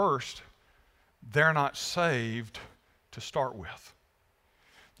 or worst, they're not saved to start with.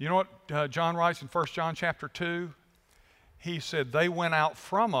 You know what John writes in 1 John chapter 2? He said, they went out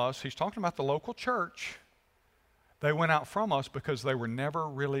from us. He's talking about the local church. They went out from us because they were never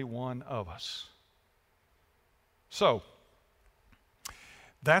really one of us. So,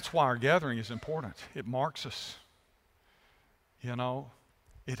 that's why our gathering is important. It marks us. You know,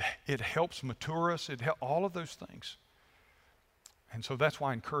 It helps mature us. All of those things. And so that's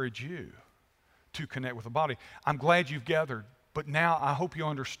why I encourage you to connect with the body. I'm glad you've gathered, but now I hope you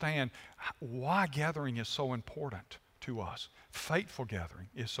understand why gathering is so important to us. Faithful gathering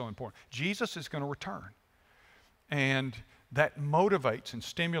is so important. Jesus is going to return. And that motivates and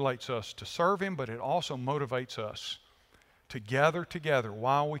stimulates us to serve Him, but it also motivates us to gather together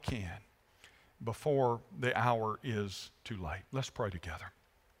while we can before the hour is too late. Let's pray together.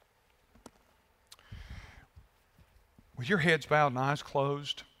 With your heads bowed and eyes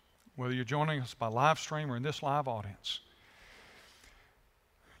closed, whether you're joining us by live stream or in this live audience,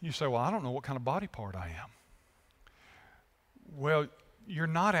 you say, well, I don't know what kind of body part I am. Well, you're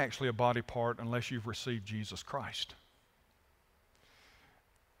not actually a body part unless you've received Jesus Christ.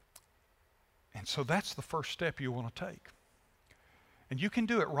 And so that's the first step you want to take. And you can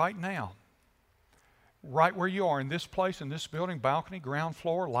do it right now. Right where you are, in this place, in this building, balcony, ground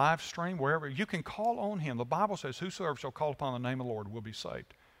floor, live stream, wherever. You can call on Him. The Bible says, whosoever shall call upon the name of the Lord will be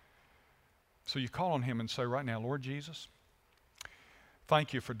saved. So you call on Him and say right now, Lord Jesus,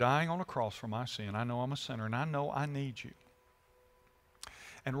 thank you for dying on a cross for my sin. I know I'm a sinner, and I know I need you.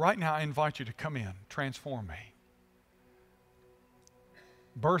 And right now, I invite you to come in, transform me.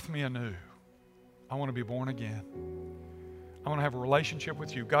 Birth me anew. I want to be born again. I want to have a relationship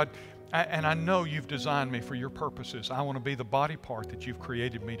with you. God, and I know you've designed me for your purposes. I want to be the body part that you've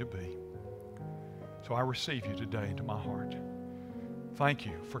created me to be. So I receive you today into my heart. Thank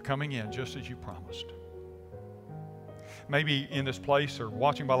you for coming in just as you promised. Maybe in this place or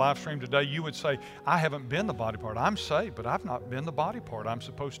watching by live stream today, you would say, I haven't been the body part. I'm saved, but I've not been the body part I'm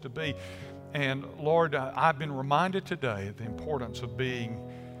supposed to be. And Lord, I've been reminded today of the importance of being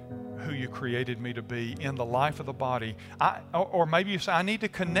who you created me to be in the life of the body. Or maybe you say, I need to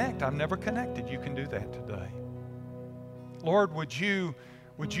connect. I've never connected. You can do that today. Lord, would you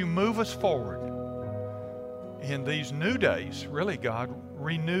move us forward in these new days, really, God,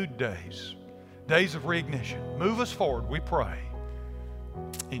 renewed days, days of reignition. Move us forward, we pray.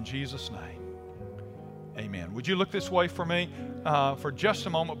 In Jesus' name, amen. Would you look this way for me for just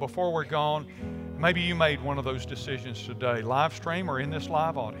a moment before we're gone? Maybe you made one of those decisions today, live stream or in this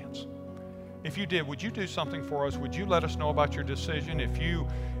live audience. If you did, would you do something for us? Would you let us know about your decision? If you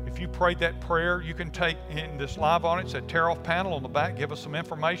prayed that prayer, you can take in this live audience that tear-off panel on the back, give us some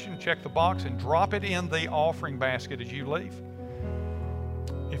information, check the box, and drop it in the offering basket as you leave.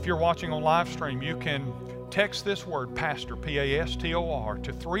 If you're watching on live stream, you can text this word, Pastor, P-A-S-T-O-R,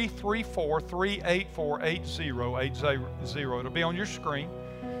 to 334-384-8080. It'll be on your screen.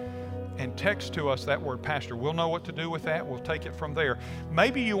 And text to us that word, Pastor. We'll know what to do with that. We'll take it from there.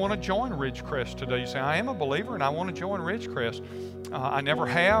 Maybe you want to join Ridgecrest today. You say, I am a believer and I want to join Ridgecrest. I never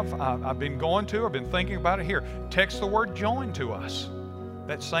have. I've been going to. I've been thinking about it. Here, text the word join to us.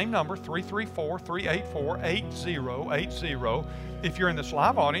 That same number, 334-384-8080. If you're in this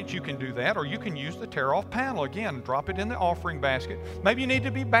live audience, you can do that, or you can use the tear-off panel. Again, drop it in the offering basket. Maybe you need to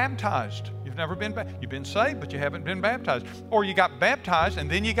be baptized. You've never been baptized. You've been saved, but you haven't been baptized. Or you got baptized and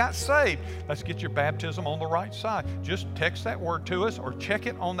then you got saved. Let's get your baptism on the right side. Just text that word to us or check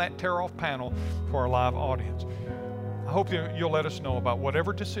it on that tear-off panel for our live audience. I hope you'll let us know about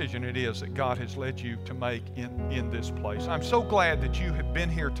whatever decision it is that God has led you to make in this place. I'm so glad that you have been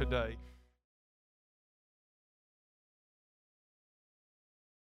here today.